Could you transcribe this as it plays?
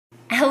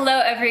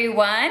Hello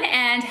everyone,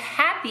 and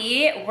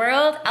happy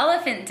World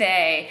Elephant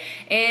Day.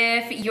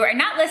 If you are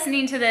not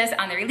listening to this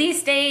on the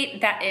release date,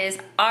 that is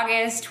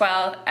August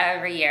 12th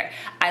every year.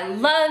 I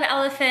love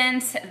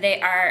elephants. They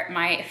are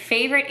my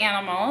favorite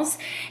animals,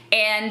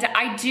 and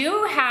I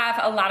do have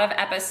a lot of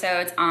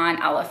episodes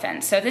on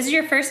elephants. So if this is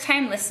your first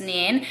time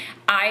listening,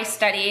 I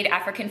studied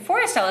African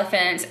forest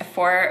elephants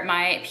for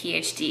my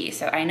PhD,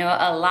 so I know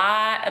a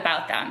lot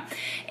about them.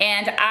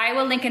 And I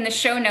will link in the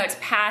show notes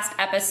past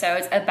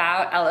episodes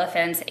about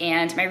elephants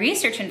and my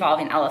research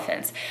involving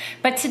elephants.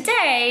 But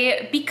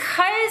today,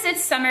 because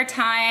it's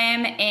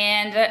summertime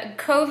and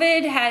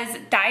COVID has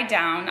died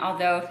down,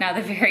 although now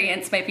the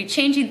variants might be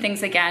changing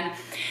things again,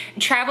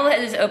 travel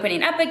is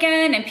opening up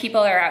again and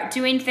people are out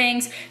doing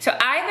things. So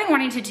I've been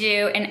wanting to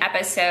do an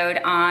episode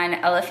on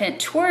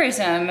elephant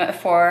tourism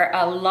for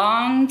a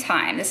long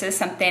time. This is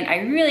something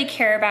I really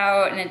care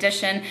about. In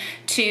addition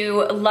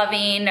to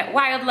loving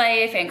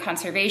wildlife and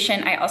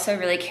conservation, I also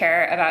really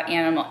care about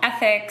animal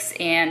ethics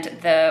and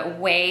the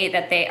way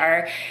that they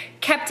are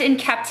kept in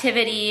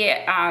captivity,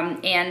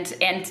 and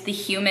the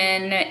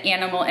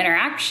human-animal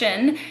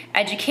interaction,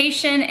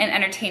 education, and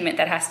entertainment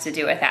that has to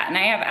do with that. And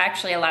I have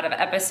actually a lot of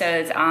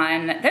episodes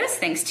on those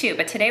things too,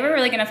 but today we're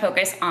really gonna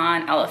focus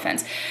on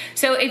elephants.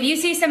 So if you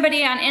see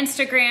somebody on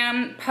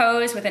Instagram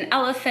pose with an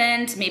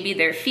elephant, maybe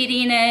they're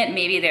feeding it,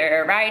 maybe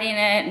they're riding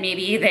it,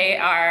 maybe they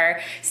are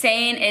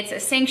saying it's a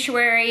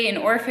sanctuary, an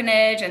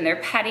orphanage, and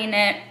they're petting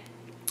it,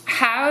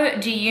 how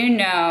do you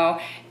know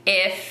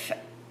if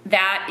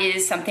that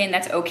is something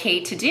that's okay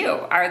to do?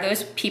 Are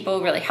those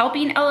people really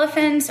helping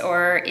elephants,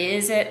 or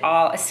is it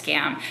all a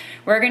scam?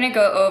 We're gonna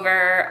go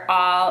over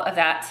all of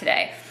that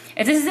today.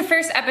 If this is the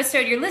first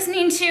episode you're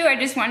listening to, I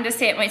just wanted to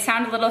say it might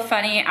sound a little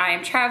funny.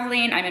 I'm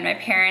traveling, I'm in my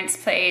parents'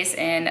 place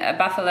in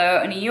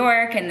Buffalo, New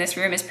York, and this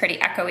room is pretty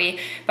echoey,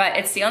 but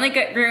it's the only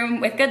good room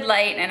with good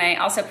light, and I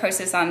also post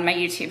this on my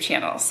YouTube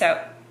channel.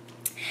 So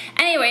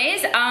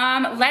anyways,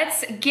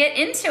 let's get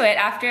into it.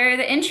 After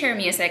the intro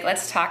music,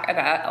 let's talk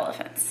about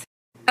elephants.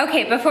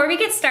 Okay, before we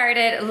get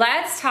started,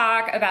 let's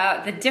talk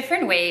about the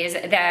different ways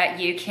that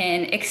you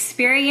can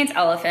experience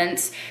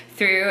elephants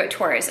through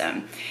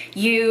tourism.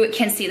 You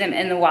can see them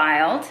in the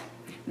wild.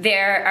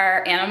 There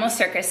are animal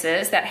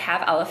circuses that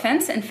have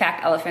elephants. In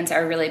fact, elephants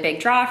are a really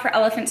big draw for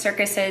elephant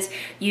circuses.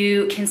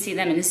 You can see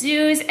them in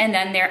zoos, and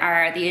then there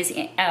are these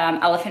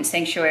elephant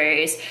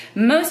sanctuaries,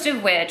 most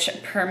of which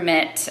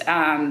permit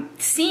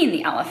seeing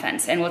the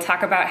elephants, and we'll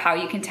talk about how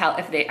you can tell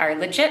if they are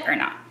legit or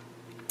not.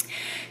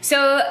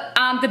 So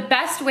the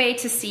best way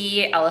to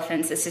see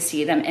elephants is to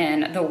see them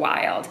in the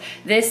wild.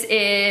 This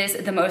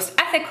is the most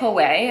ethical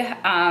way,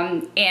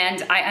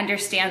 and I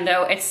understand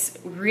though it's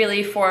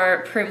really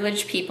for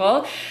privileged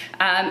people.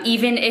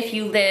 Even if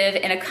you live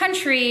in a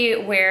country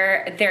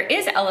where there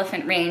is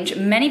elephant range,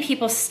 many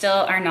people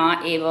still are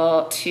not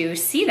able to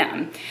see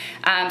them.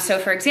 So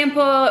for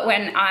example,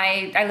 when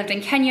I lived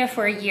in Kenya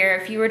for a year,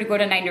 if you were to go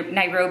to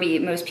Nairobi,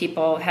 most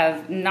people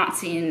have not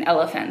seen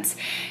elephants.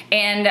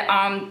 And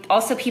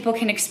also people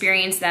can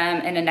experience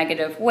them in a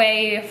negative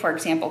way, for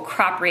example,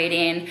 crop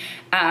raiding.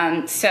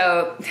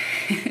 So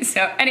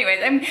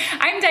anyways,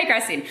 I'm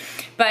digressing,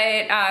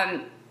 but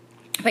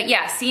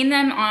yeah, seeing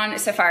them on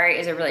safari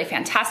is a really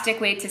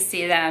fantastic way to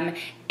see them,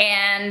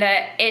 and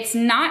it's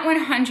not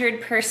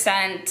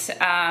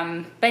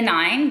 100%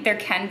 benign. There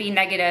can be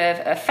negative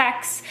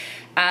effects.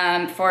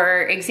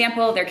 For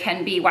example, there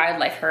can be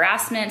wildlife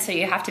harassment, so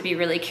you have to be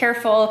really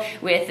careful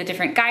with the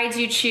different guides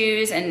you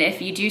choose, and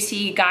if you do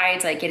see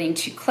guides like getting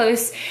too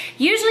close,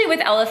 usually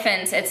with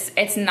elephants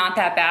it's not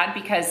that bad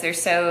because they're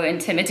so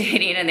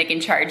intimidating and they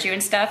can charge you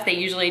and stuff. They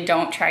usually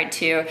don't try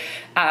to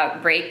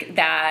break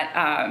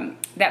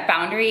that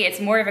boundary. It's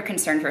more of a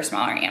concern for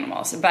smaller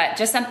animals, but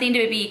just something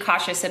to be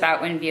cautious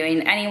about when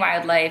viewing any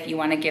wildlife. You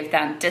want to give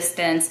them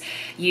distance.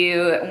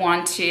 You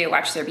want to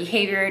watch their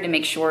behavior to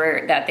make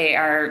sure that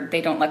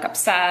they don't look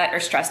upset or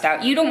stressed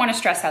out. You don't want to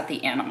stress out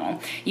the animal.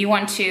 You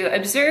want to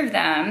observe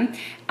them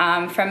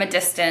from a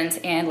distance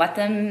and let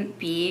them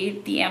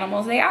be the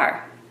animals they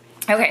are.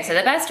 Okay, so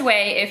the best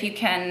way, if you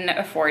can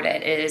afford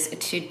it, is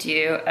to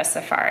do a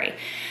safari.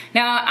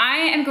 Now,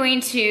 I am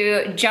going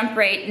to jump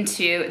right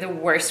into the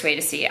worst way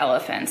to see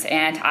elephants,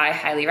 and I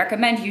highly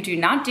recommend you do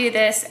not do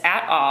this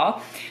at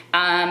all,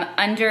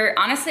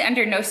 honestly,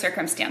 under no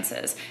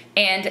circumstances.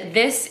 And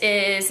this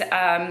is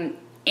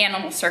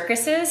animal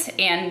circuses,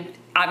 and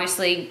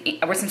obviously,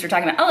 since we're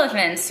talking about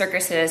elephants,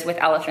 circuses with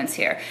elephants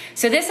here.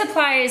 So this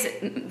applies,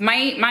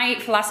 my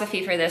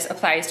philosophy for this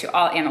applies to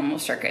all animal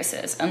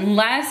circuses,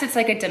 unless it's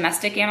like a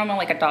domestic animal,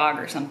 like a dog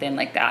or something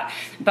like that.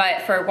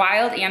 But for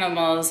wild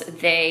animals,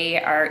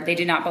 they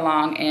do not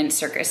belong in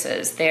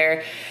circuses.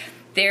 There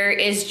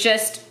is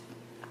just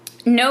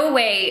no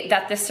way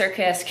that the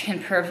circus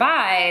can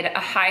provide a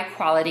high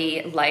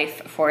quality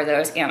life for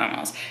those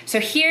animals. So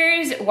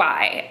here's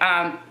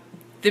why.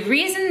 The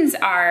reasons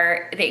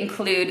are, they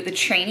include the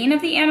training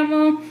of the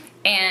animal,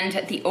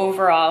 and the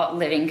overall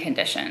living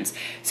conditions.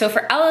 So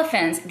for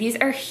elephants, these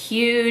are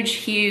huge,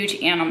 huge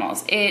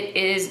animals. It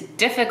is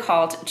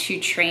difficult to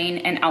train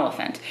an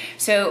elephant.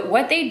 So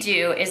what they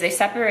do is they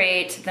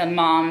separate the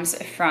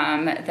moms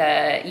from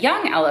the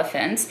young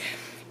elephants,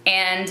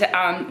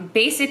 and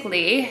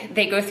basically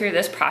they go through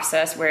this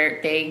process where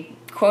they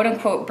quote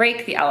unquote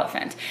break the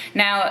elephant.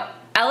 Now,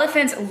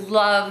 elephants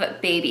love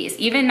babies,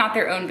 even not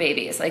their own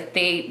babies. Like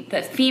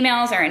the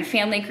females are in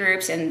family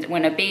groups, and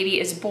when a baby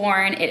is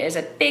born, it is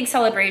a big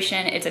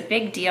celebration, it's a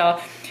big deal.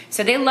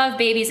 So they love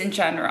babies in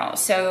general.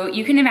 So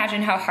you can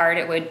imagine how hard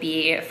it would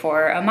be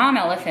for a mom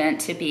elephant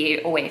to be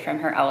away from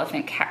her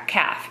elephant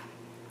calf.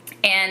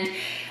 And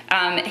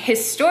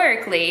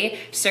historically,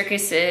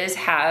 circuses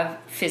have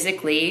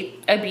physically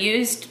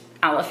abused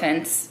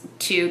elephants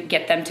to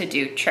get them to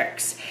do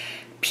tricks.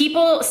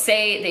 People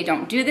say they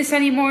don't do this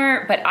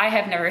anymore, but I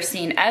have never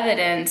seen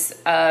evidence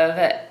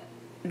of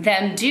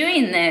them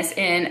doing this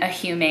in a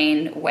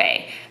humane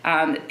way.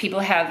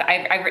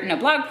 I've written a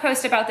blog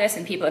post about this,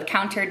 and people have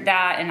countered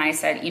that, and I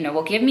said,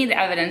 well, give me the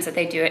evidence that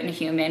they do it in a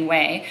humane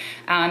way,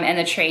 and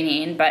the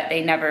training, but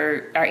they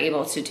never are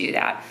able to do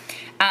that.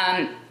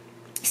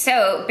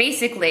 So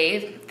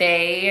basically,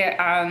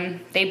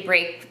 they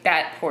break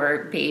that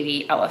poor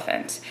baby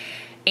elephant.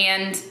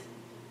 And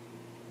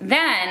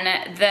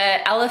then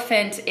the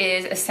elephant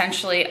is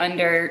essentially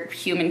under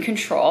human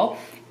control,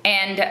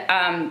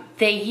 and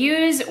they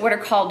use what are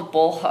called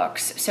bull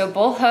hooks. So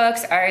bull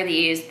hooks are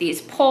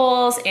these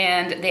poles,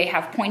 and they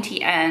have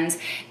pointy ends,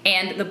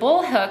 and the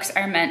bull hooks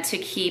are meant to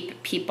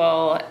keep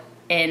people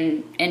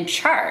in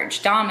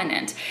charge,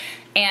 dominant.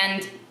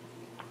 And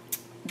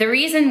the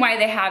reason why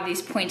they have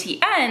these pointy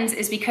ends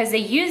is because they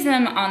use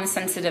them on the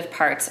sensitive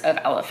parts of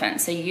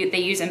elephants. So they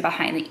use them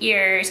behind the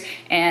ears,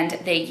 and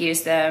they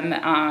use them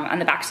on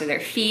the backs of their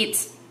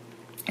feet.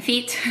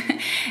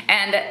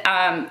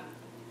 And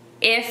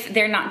if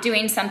they're not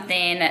doing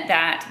something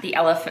that the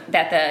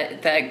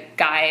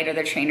guide or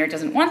the trainer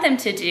doesn't want them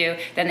to do,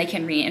 then they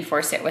can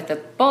reinforce it with the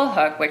bull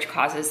hook, which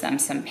causes them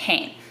some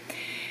pain.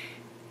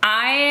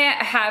 I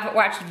have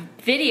watched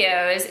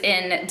videos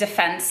in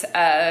defense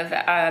of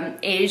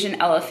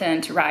Asian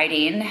elephant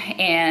riding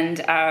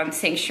and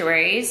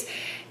sanctuaries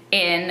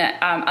in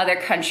other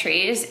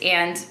countries,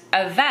 and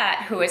a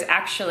vet who was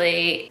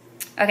actually,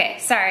 okay,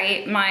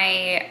 sorry,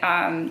 my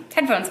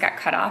headphones got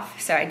cut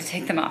off, so I had to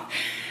take them off.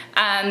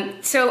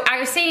 So I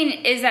was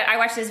saying is that I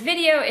watched this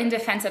video in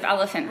defense of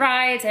elephant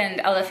rides and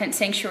elephant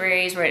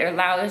sanctuaries where it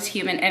allows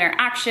human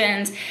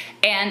interactions,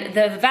 and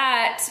the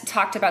vet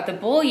talked about the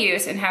bull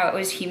use and how it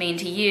was humane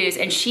to use,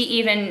 and she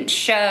even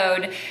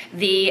showed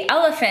the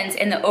elephants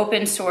in the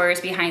open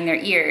sores behind their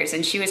ears,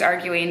 and she was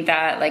arguing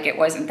that like it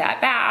wasn't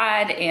that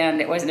bad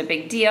and it wasn't a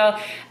big deal,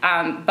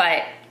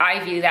 but I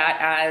view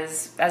that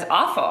as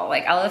awful.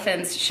 Like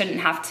elephants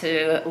shouldn't have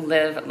to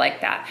live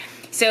like that.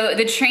 So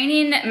the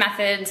training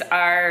methods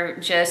are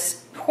just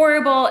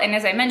horrible, and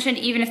as I mentioned,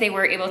 even if they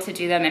were able to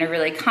do them in a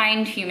really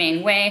kind,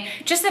 humane way,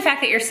 just the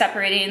fact that you're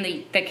separating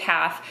the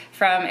calf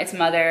from its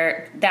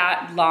mother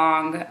that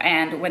long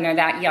and when they're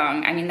that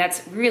young, I mean,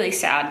 that's really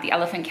sad. The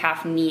elephant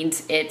calf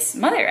needs its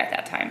mother at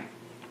that time.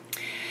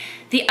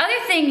 The other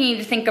thing you need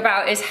to think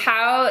about is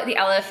how the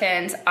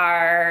elephants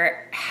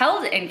are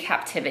held in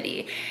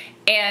captivity.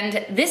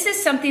 And this is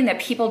something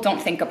that people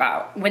don't think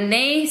about. When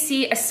they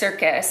see a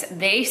circus,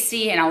 they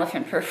see an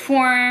elephant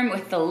perform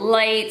with the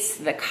lights,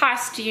 the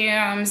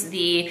costumes,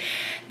 the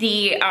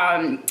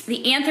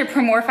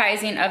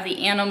anthropomorphizing of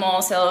the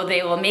animal, so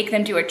they will make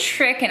them do a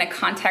trick in a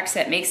context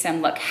that makes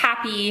them look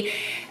happy.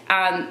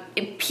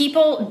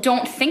 People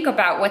don't think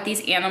about what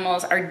these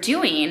animals are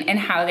doing and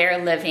how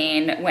they're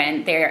living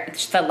when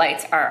the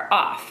lights are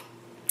off.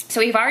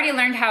 So we've already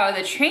learned how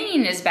the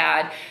training is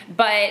bad,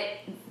 but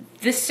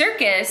the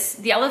circus,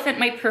 the elephant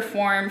might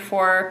perform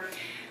for,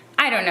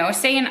 I don't know,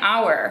 say an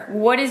hour.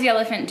 What is the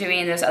elephant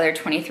doing those other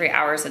 23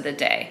 hours of the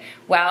day?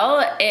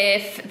 Well,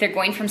 if they're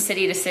going from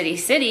city to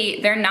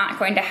city, they're not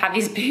going to have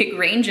these big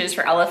ranges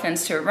for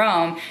elephants to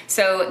roam,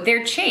 so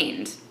they're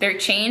chained. They're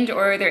chained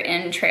or they're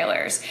in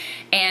trailers.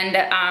 And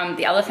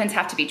the elephants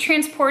have to be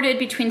transported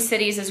between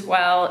cities as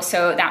well,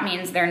 so that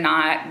means they're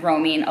not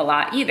roaming a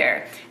lot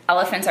either.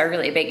 Elephants are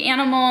really big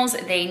animals.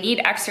 They need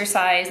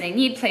exercise. They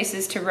need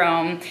places to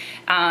roam.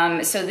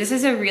 So this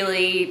is a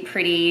really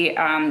pretty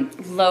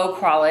low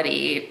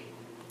quality,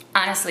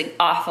 honestly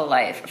awful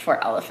life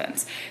for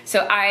elephants.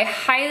 So I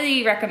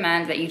highly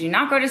recommend that you do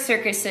not go to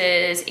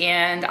circuses,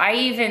 and I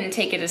even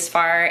take it as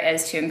far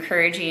as to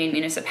encouraging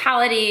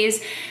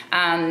municipalities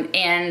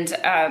and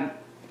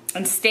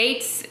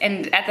states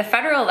and at the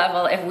federal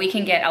level, if we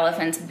can get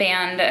elephants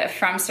banned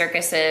from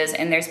circuses,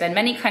 and there's been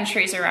many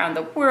countries around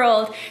the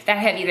world that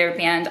have either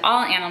banned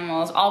all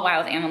animals, all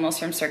wild animals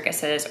from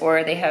circuses,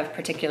 or they have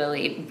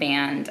particularly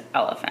banned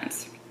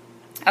elephants.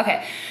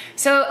 Okay,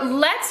 so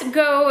let's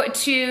go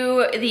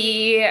to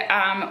the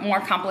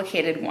more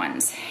complicated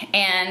ones,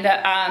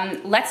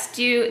 and let's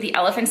do the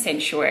elephant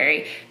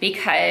sanctuary,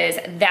 because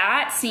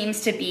that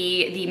seems to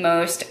be the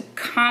most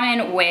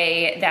common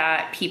way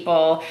that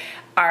people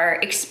are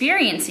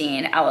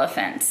experiencing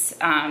elephants.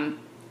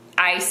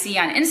 I see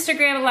on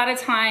Instagram a lot of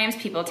times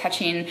people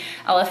touching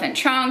elephant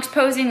trunks,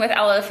 posing with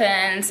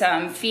elephants,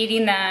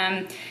 feeding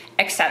them,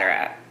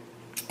 etc.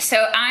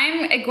 So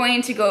I'm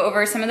going to go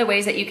over some of the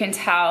ways that you can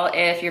tell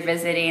if you're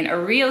visiting a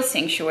real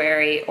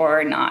sanctuary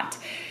or not.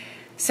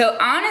 So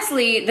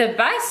honestly, the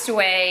best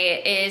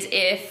way is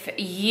if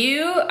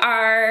you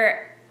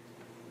are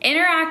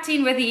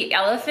interacting with the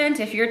elephant,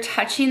 if you're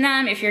touching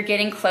them, if you're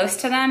getting close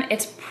to them,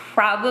 it's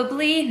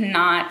probably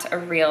not a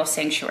real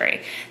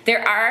sanctuary.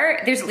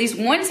 There's at least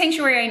one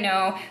sanctuary I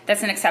know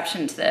that's an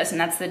exception to this,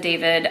 and that's the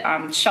David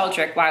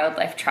Sheldrick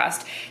Wildlife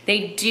Trust.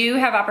 They do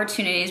have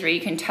opportunities where you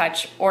can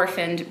touch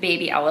orphaned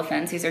baby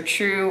elephants. These are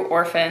true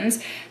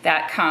orphans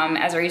that come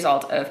as a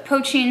result of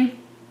poaching.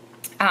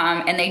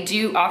 And they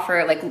do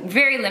offer like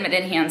very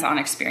limited hands-on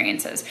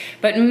experiences.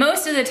 But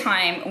most of the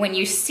time when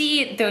you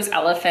see those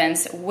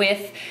elephants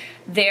with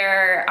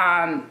their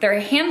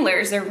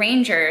handlers, their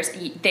rangers,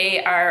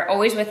 they are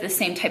always with the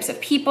same types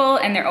of people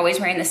and they're always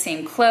wearing the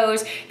same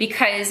clothes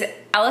because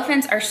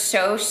elephants are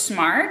so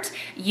smart.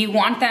 You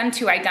want them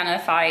to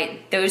identify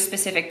those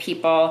specific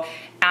people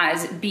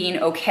as being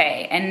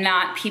okay and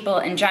not people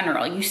in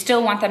general. You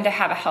still want them to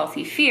have a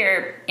healthy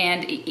fear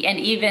and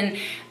even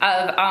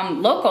of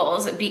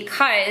locals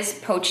because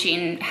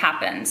poaching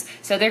happens.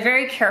 So they're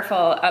very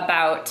careful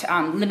about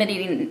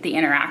limiting the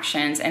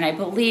interactions, and I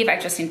believe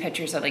I've just seen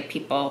pictures of like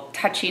people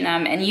touching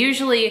them, and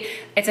usually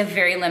it's a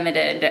very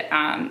limited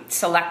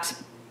select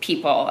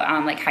people,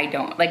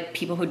 like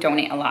people who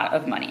donate a lot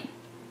of money.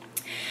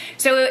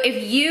 So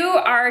if you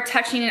are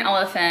touching an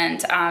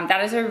elephant,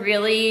 that is a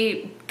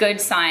really good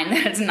sign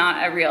that it's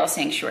not a real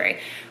sanctuary.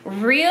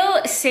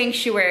 Real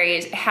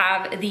sanctuaries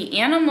have the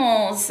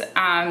animals'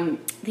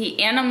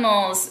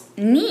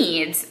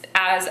 needs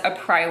as a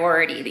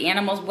priority, the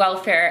animal's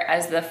welfare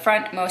as the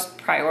frontmost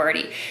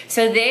priority.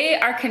 So they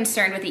are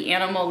concerned with the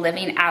animal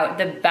living out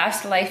the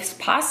best life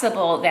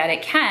possible that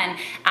it can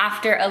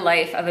after a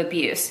life of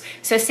abuse.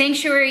 So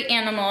sanctuary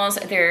animals,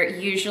 they're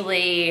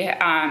usually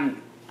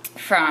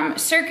from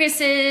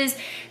circuses,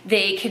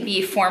 they can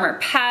be former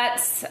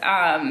pets,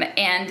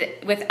 and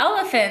with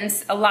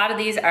elephants, a lot of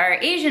these are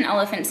Asian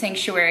elephant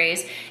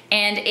sanctuaries,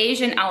 and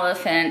Asian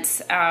elephants,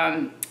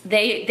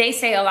 they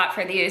say a lot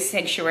for these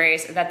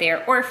sanctuaries that they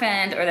are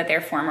orphaned or that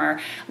they're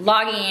former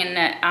logging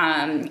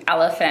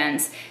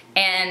elephants,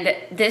 and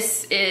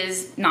this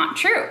is not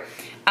true.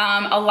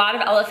 A lot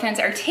of elephants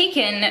are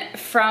taken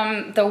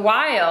from the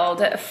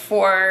wild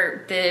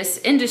for this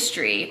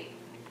industry.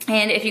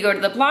 And if you go to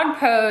the blog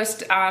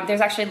post,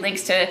 there's actually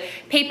links to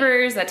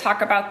papers that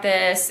talk about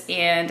this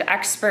and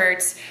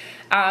experts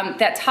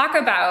that talk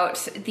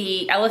about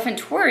the elephant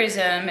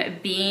tourism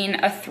being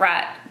a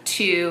threat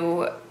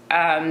to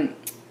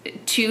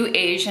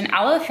Asian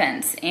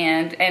elephants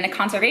and a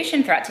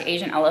conservation threat to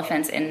Asian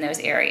elephants in those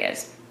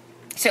areas.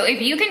 So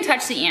if you can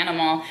touch the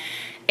animal,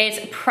 it's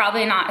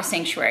probably not a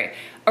sanctuary.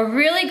 A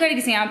really good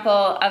example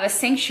of a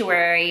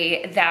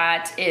sanctuary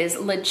that is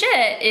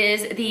legit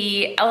is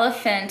the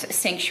elephant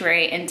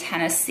sanctuary in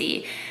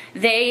Tennessee.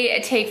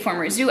 They take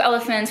former zoo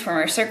elephants,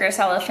 former circus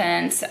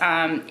elephants,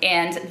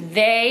 and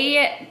they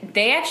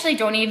actually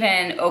don't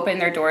even open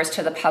their doors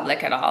to the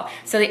public at all.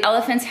 So the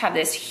elephants have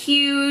this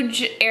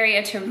huge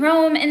area to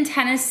roam in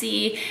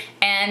Tennessee,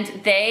 and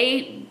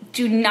they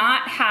do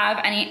not have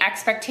any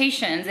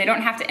expectations. They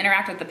don't have to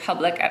interact with the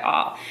public at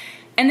all.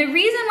 And the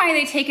reason why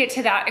they take it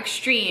to that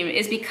extreme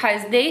is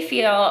because they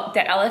feel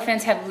that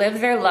elephants have lived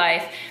their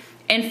life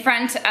in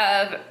front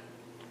of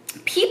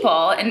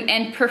people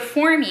and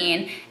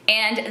performing,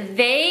 and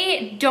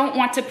they don't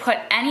want to put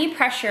any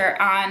pressure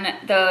on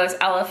those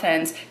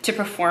elephants to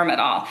perform at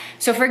all.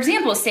 So for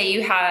example, say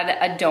you had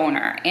a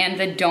donor and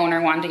the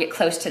donor wanted to get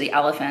close to the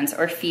elephants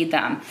or feed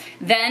them.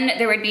 Then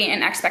there would be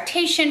an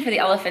expectation for the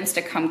elephants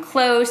to come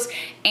close,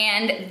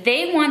 and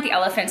they want the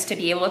elephants to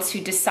be able to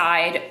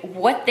decide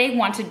what they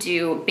want to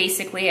do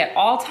basically at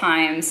all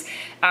times,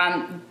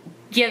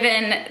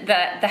 given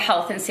the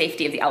health and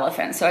safety of the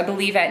elephant. So I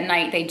believe at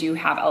night they do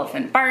have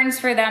elephant barns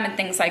for them and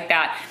things like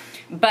that,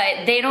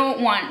 but they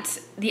don't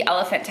want the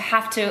elephant to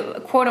have to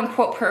quote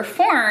unquote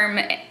perform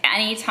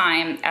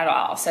anytime at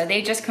all. So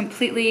they just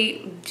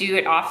completely do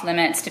it off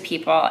limits to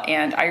people,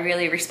 and I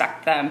really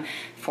respect them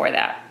for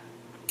that.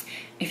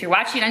 If you're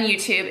watching on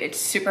YouTube, it's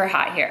super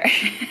hot here.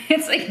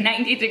 It's like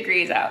 90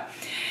 degrees out.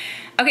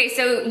 Okay,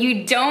 so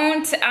you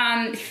don't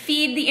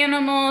feed the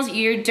animals,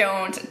 you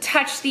don't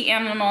touch the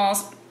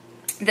animals.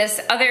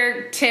 This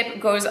other tip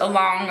goes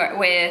along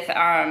with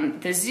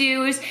the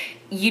zoos.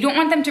 You don't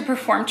want them to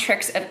perform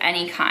tricks of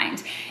any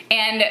kind.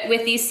 And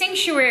with these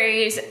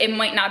sanctuaries, it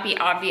might not be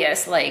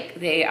obvious, like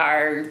they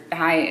are,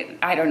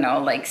 I don't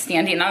know, like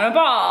standing on a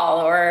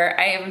ball, or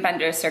I haven't been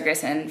to a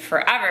circus in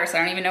forever, so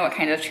I don't even know what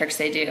kind of tricks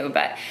they do,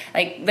 but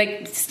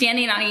like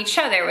standing on each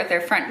other with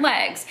their front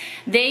legs.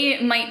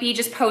 They might be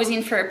just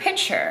posing for a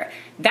picture.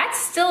 That's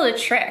still a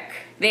trick.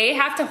 They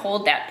have to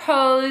hold that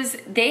pose.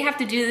 They have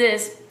to do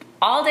this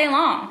all day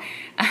long,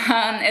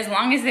 as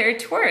long as there are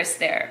tourists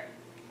there.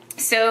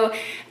 So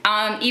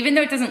even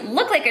though it doesn't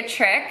look like a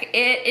trick,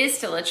 it is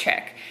still a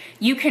trick.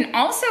 You can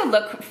also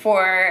look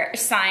for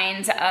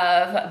signs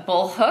of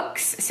bull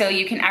hooks. So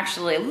you can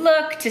actually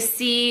look to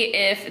see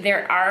if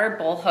there are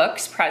bull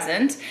hooks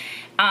present.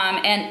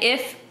 And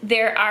if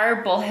there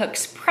are bull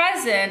hooks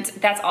present,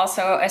 that's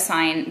also a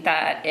sign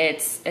that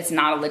it's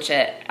not a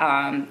legit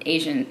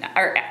Asian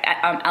or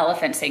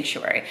elephant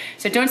sanctuary.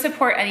 So don't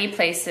support any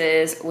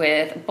places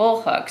with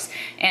bull hooks.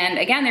 And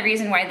again, the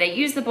reason why they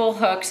use the bull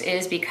hooks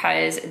is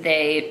because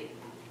they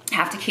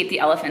have to keep the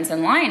elephants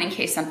in line in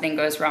case something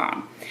goes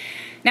wrong.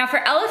 Now for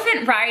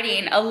elephant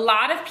riding, a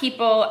lot of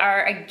people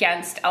are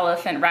against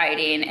elephant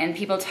riding, and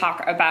people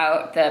talk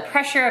about the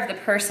pressure of the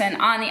person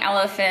on the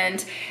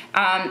elephant.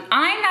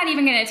 I'm not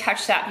even going to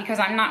touch that because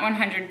I'm not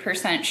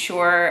 100%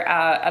 sure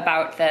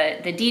about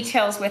the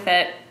details with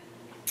it.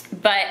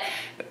 But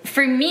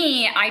for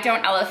me, I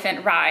don't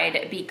elephant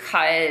ride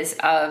because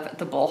of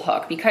the bull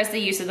hook, because the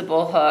use of the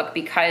bull hook,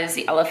 because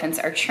the elephants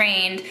are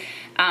trained,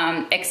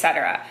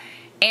 etc.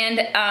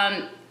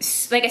 And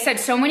like I said,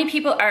 so many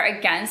people are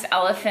against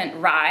elephant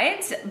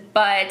rides,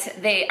 but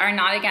they are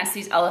not against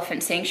these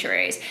elephant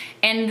sanctuaries.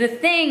 And the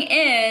thing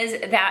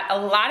is that a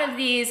lot of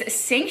these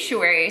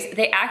sanctuaries,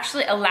 they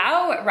actually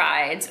allow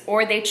rides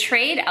or they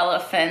trade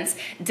elephants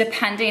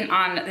depending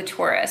on the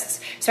tourists.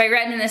 So I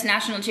read in this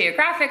National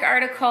Geographic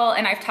article,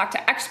 and I've talked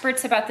to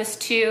experts about this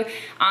too,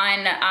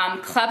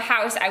 on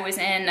Clubhouse. I was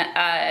in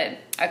a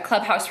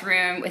Clubhouse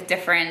room with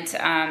different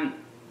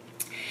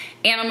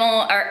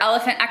animal or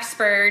elephant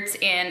experts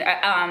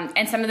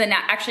and some of the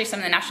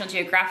National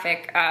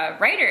Geographic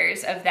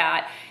writers of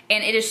that.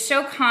 And it is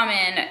so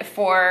common,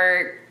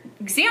 for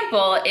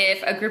example,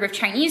 if a group of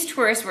Chinese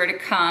tourists were to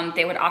come,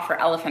 they would offer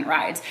elephant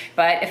rides.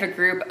 But if a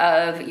group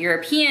of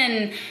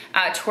European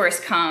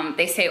tourists come,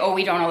 they say, oh,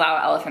 we don't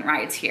allow elephant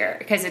rides here,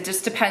 because it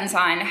just depends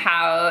on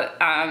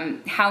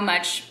how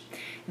much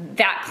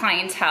that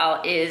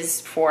clientele is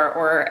for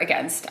or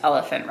against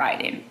elephant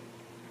riding.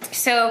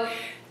 So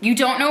you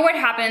don't know what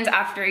happens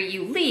after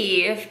you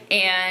leave,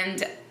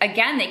 and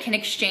again, they can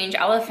exchange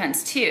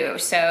elephants too.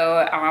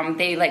 So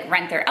they like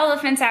rent their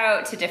elephants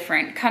out to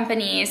different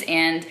companies,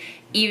 and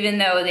even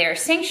though they're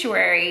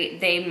sanctuary,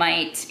 they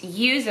might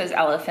use those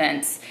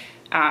elephants.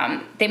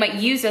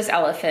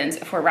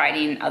 For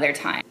riding other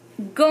times.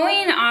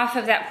 Going off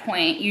of that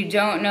point, you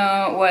don't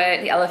know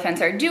what the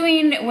elephants are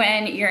doing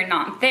when you're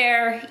not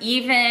there.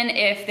 Even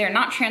if they're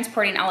not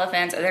transporting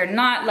elephants or they're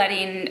not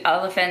letting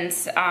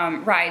elephants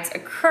rides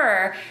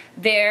occur,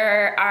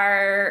 there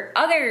are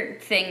other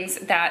things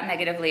that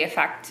negatively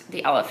affect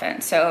the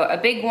elephant. So a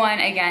big one,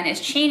 again,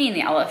 is chaining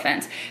the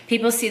elephants.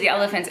 People see the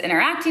elephants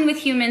interacting with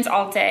humans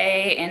all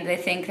day, and they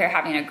think they're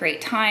having a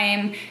great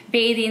time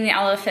bathing the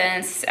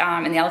elephants,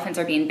 and the elephants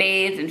are being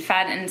bathed and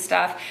fed and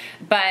stuff.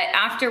 But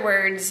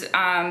afterwards,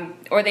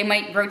 or they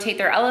might rotate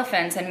their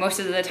elephants, and most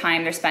of the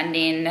time they're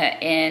spending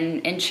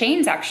in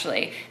chains,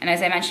 actually. And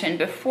as I mentioned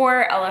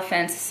before,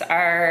 elephants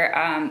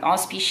are, all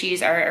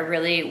species are a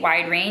really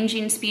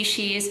wide-ranging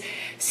species.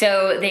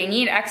 So they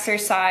need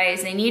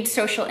exercise, they need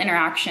social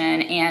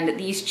interaction, and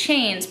these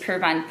chains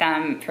prevent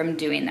them from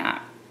doing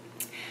that.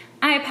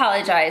 I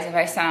apologize if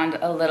I sound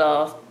a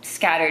little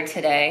scattered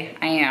today.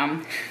 I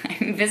am.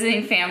 I'm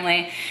visiting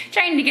family,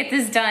 trying to get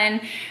this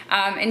done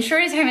in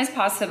short a time as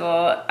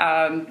possible,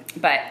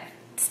 but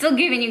still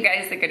giving you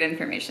guys the good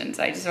information,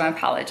 so I just want to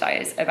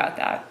apologize about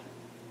that.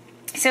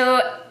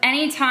 So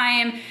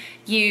anytime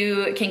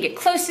you can get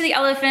close to the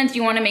elephants,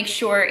 you want to make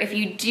sure if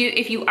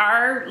you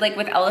are like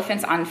with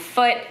elephants on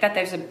foot, that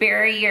there's a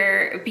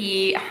barrier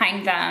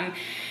behind them.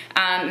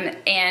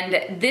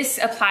 And this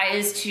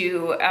applies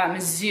to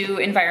zoo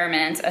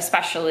environments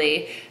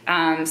especially.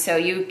 So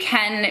you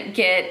can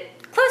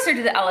get closer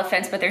to the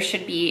elephants, but there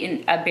should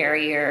be a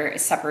barrier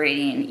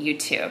separating you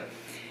two.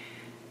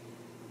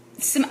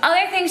 Some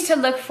other things to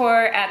look for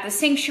at the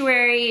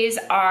sanctuaries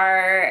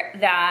are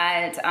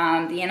that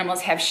the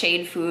animals have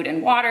shade, food,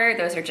 and water.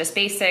 Those are just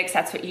basics.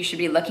 That's what you should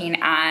be looking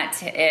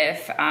at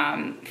if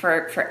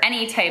for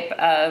any type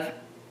of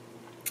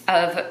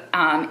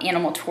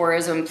animal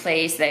tourism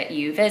place that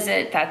you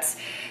visit.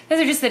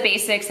 Those are just the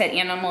basics that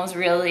animals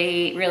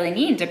really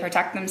need to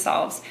protect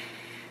themselves.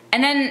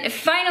 And then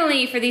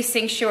finally, for these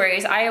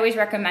sanctuaries, I always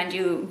recommend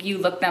you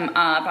look them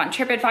up on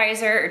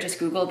TripAdvisor or just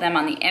Google them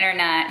on the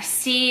internet.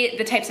 See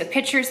the types of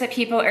pictures that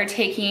people are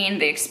taking,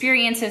 the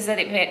experiences that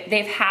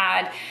they've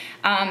had.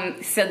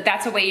 So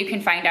that's a way you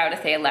can find out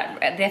if they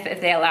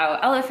allow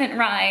elephant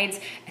rides,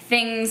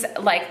 things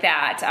like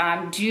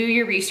that. Do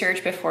your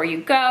research before you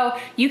go.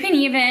 You can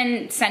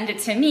even send it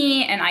to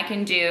me, and I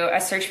can do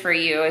a search for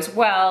you as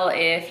well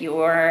if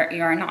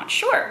you're not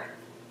sure.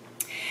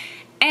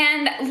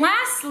 And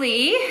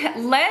lastly,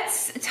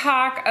 let's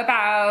talk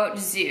about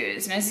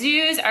zoos. Now,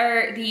 zoos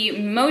are the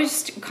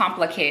most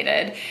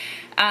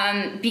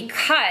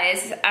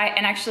because I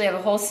actually have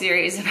a whole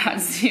series about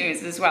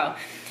zoos as well.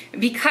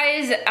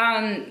 because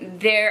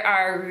there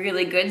are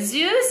really good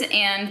zoos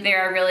and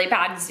there are really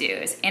bad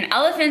zoos. And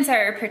elephants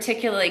are a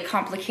particularly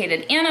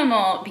complicated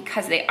animal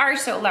because they are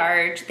so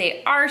large,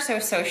 they are so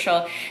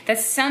social, that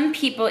some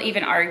people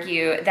even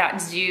argue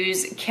that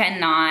zoos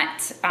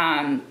cannot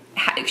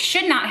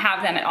should not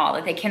have them at all,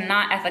 that they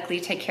cannot ethically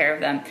take care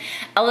of them.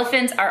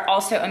 Elephants are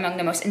also among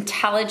the most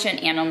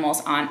intelligent animals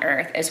on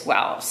earth as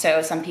well.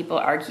 So some people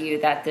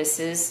argue that this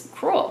is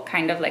cruel,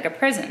 kind of like a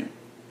prison.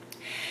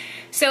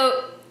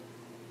 So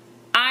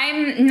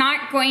I'm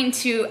not going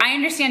to, I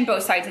understand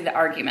both sides of the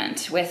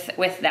argument with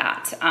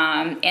that.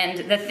 And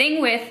the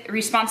thing with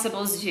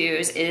responsible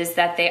zoos is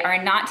that they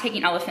are not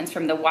taking elephants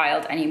from the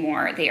wild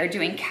anymore. They are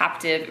doing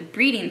captive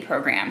breeding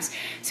programs.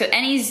 So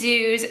any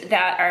zoos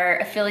that are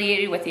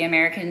affiliated with the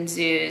American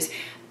Zoos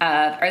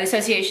or the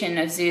Association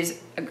of Zoos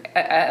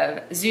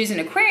and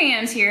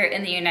Aquariums here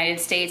in the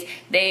United States,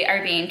 they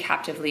are being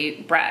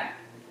captively bred.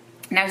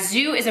 Now,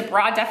 zoo is a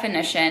broad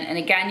definition, and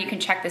again, you can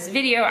check this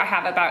video I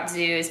have about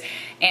zoos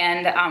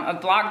and a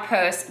blog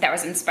post that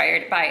was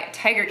inspired by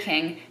Tiger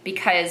King,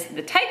 because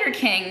the Tiger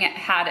King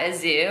had a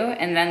zoo,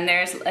 and then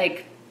there's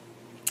like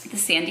the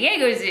San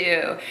Diego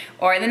Zoo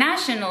or the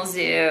National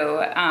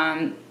Zoo.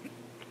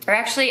 Or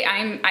actually,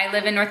 I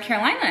live in North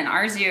Carolina, and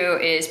our zoo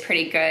is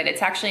pretty good.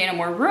 It's actually in a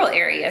more rural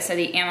area, so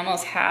the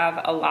animals have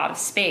a lot of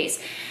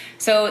space.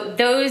 So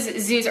those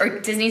zoos, or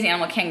Disney's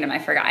Animal Kingdom, I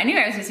forgot. I knew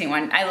I was missing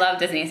one. I love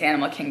Disney's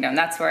Animal Kingdom.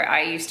 That's where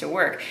I used to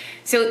work.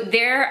 So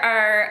there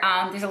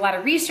are, there's a lot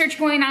of research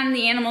going on in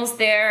the animals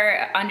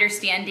there,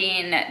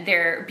 understanding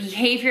their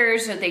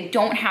behaviors, so they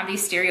don't have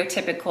these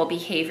stereotypical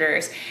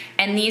behaviors.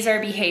 And these are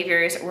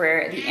behaviors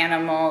where the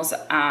animals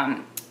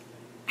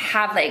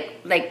have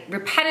like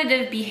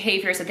repetitive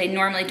behaviors that they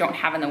normally don't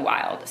have in the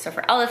wild. So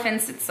for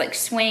elephants, it's like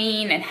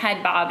swaying and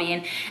head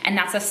bobbing, and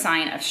that's a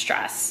sign of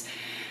stress.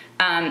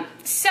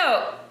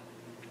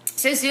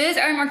 So zoos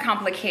are more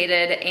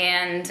complicated,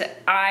 and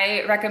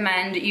I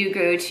recommend you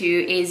go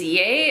to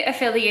AZA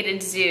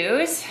affiliated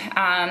zoos.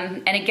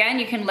 And again,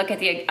 you can look at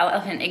the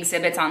elephant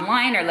exhibits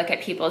online or look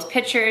at people's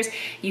pictures.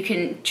 You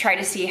can try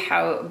to see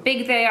how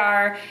big they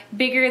are.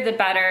 Bigger the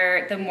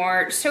better. The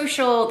more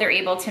social they're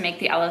able to make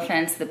the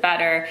elephants, the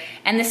better.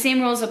 And the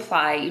same rules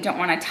apply. You don't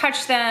want to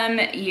touch them.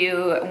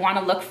 You want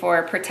to look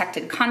for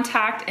protected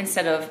contact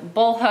instead of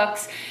bull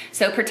hooks.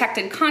 So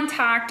protected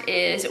contact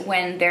is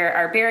when there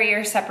are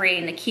barriers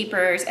separating the keepers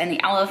and the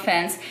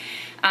elephants.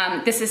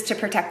 This is to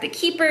protect the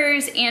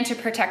keepers and to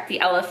protect the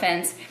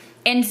elephants.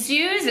 And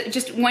zoos,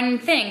 just one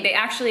thing, they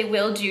actually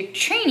will do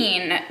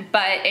training,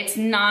 but it's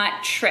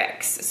not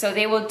tricks. So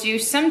they will do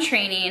some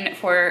training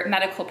for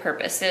medical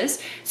purposes.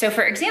 So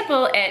for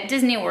example, at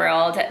Disney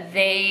World,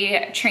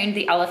 they trained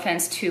the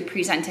elephants to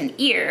present an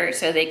ear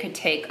so they could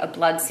take a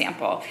blood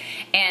sample.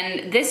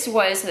 And this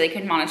was so they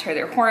could monitor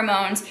their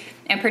hormones,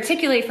 and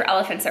particularly for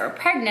elephants that were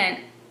pregnant.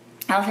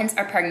 Elephants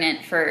are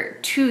pregnant for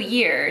 2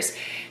 years,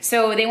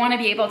 so they want to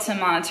be able to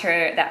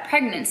monitor that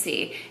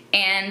pregnancy.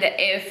 And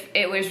if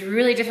it was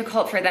really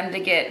difficult for them to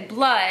get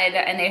blood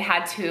and they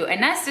had to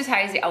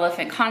anesthetize the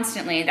elephant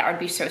constantly, that would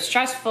be so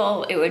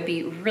stressful, it would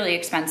be really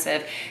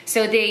expensive.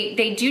 So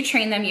they do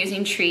train them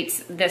using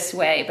treats this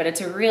way, but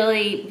it's a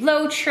really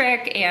low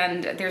trick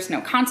and there's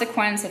no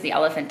consequence if the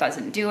elephant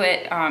doesn't do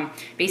it.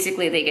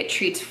 Basically, they get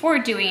treats for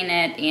doing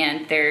it,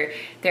 and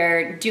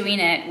they're doing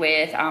it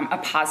with a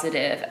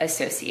positive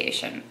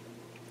association.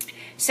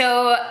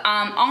 So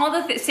all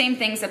the same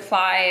things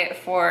apply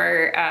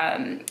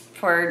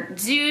for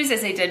zoos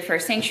as they did for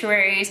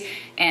sanctuaries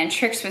and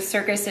tricks with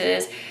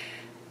circuses.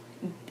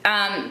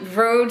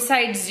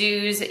 Roadside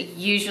zoos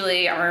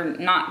usually are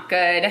not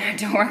good. I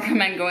don't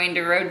recommend going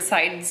to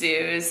roadside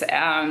zoos.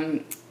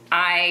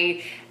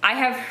 I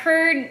have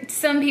heard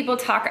some people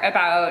talk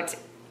about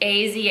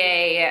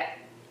AZA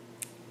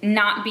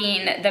not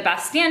being the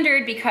best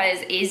standard because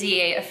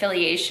AZA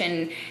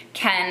affiliation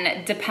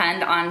can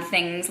depend on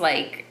things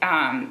like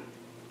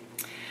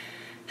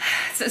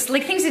so it's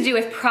like things to do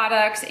with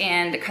products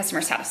and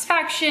customer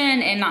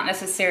satisfaction and not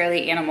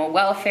necessarily animal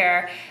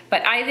welfare.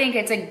 But I think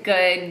it's a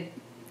good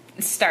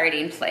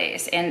starting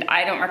place, and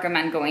I don't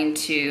recommend going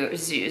to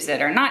zoos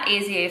that are not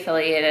AZA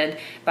affiliated,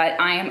 but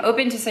I am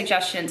open to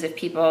suggestions. If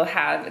people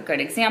have good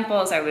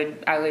examples, I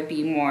would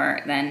be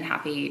more than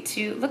happy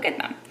to look at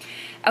them.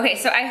 Okay,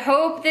 so I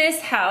hope this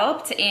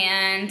helped,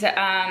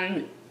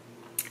 and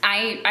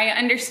I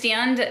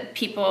understand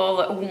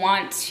people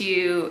want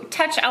to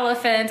touch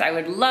elephants. I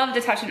would love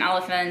to touch an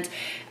elephant.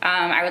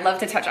 I would love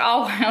to touch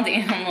all wild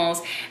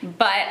animals,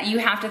 but you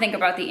have to think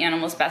about the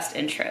animal's best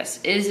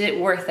interest. Is it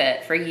worth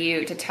it for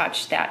you to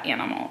touch that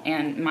animal?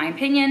 And in my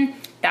opinion,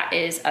 that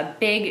is a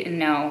big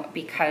no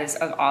because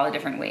of all the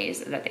different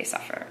ways that they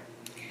suffer.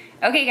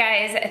 Okay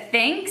guys,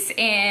 thanks,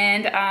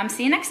 and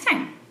see you next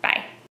time.